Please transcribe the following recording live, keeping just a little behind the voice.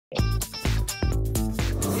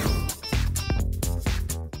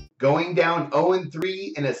Going down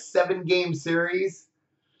 0-3 in a 7-game series,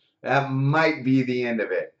 that might be the end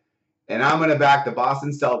of it. And I'm going to back the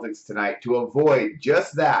Boston Celtics tonight to avoid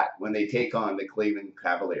just that when they take on the Cleveland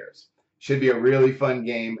Cavaliers. Should be a really fun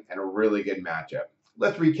game and a really good matchup.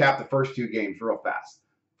 Let's recap the first two games real fast.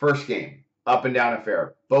 First game, up and down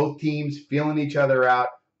affair. Both teams feeling each other out,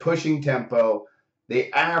 pushing tempo.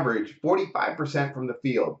 They averaged 45% from the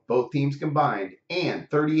field, both teams combined, and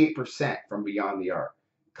 38% from beyond the arc.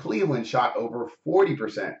 Cleveland shot over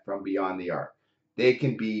 40% from beyond the arc. They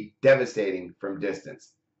can be devastating from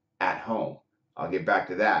distance at home. I'll get back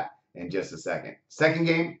to that in just a second. Second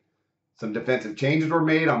game, some defensive changes were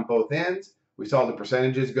made on both ends. We saw the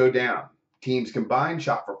percentages go down. Teams combined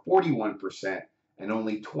shot for 41% and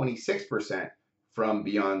only 26% from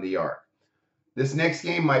beyond the arc. This next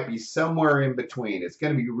game might be somewhere in between. It's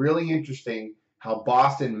going to be really interesting how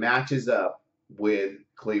Boston matches up with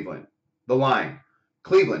Cleveland. The line,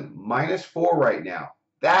 Cleveland -4 right now.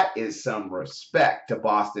 That is some respect to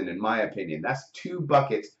Boston, in my opinion. That's 2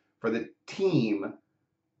 buckets for the team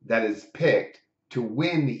that is picked to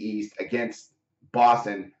win the East against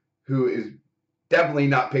Boston, who is definitely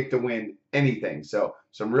not picked to win anything. So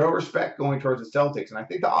some real respect going towards the Celtics. And I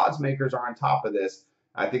think the odds makers are on top of this.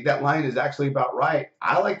 I think that line is actually about right.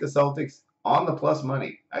 I like the Celtics on the plus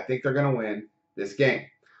money. I think they're going to win this game.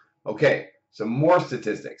 Okay, some more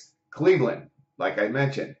statistics. Cleveland, like I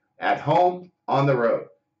mentioned, at home, on the road,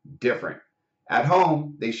 different. At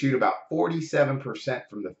home, they shoot about 47%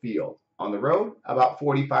 from the field. On the road, about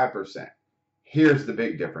 45%. Here's the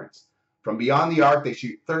big difference. From beyond the arc, they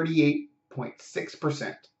shoot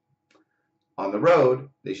 38.6%. On the road,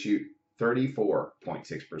 they shoot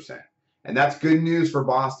 34.6%. And that's good news for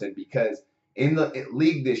Boston because in the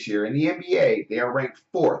league this year, in the NBA, they are ranked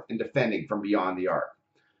 4th in defending from beyond the arc.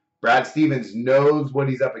 Brad Stevens knows what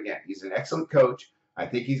he's up against. He's an excellent coach. I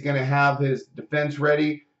think he's going to have his defense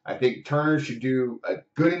ready. I think Turner should do a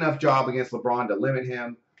good enough job against LeBron to limit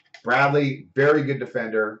him. Bradley, very good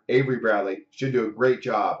defender. Avery Bradley should do a great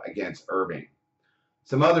job against Irving.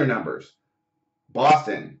 Some other numbers.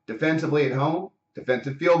 Boston, defensively at home,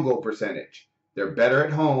 defensive field goal percentage. They're better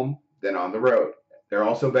at home than on the road. They're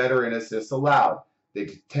also better in assists allowed. They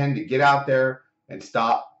tend to get out there and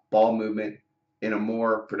stop ball movement in a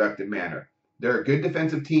more productive manner. They're a good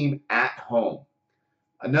defensive team at home.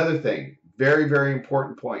 Another thing, very, very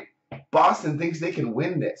important point. Boston thinks they can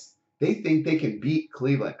win this. They think they can beat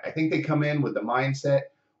Cleveland. I think they come in with the mindset,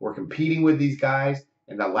 we're competing with these guys.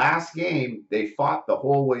 In the last game, they fought the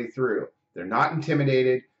whole way through. They're not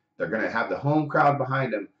intimidated. They're going to have the home crowd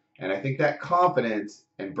behind them. And I think that confidence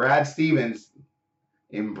and Brad Stevens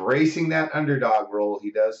embracing that underdog role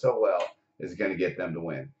he does so well is going to get them to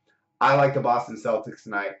win. I like the Boston Celtics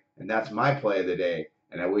tonight, and that's my play of the day.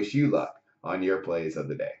 And I wish you luck on your plays of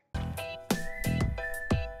the day.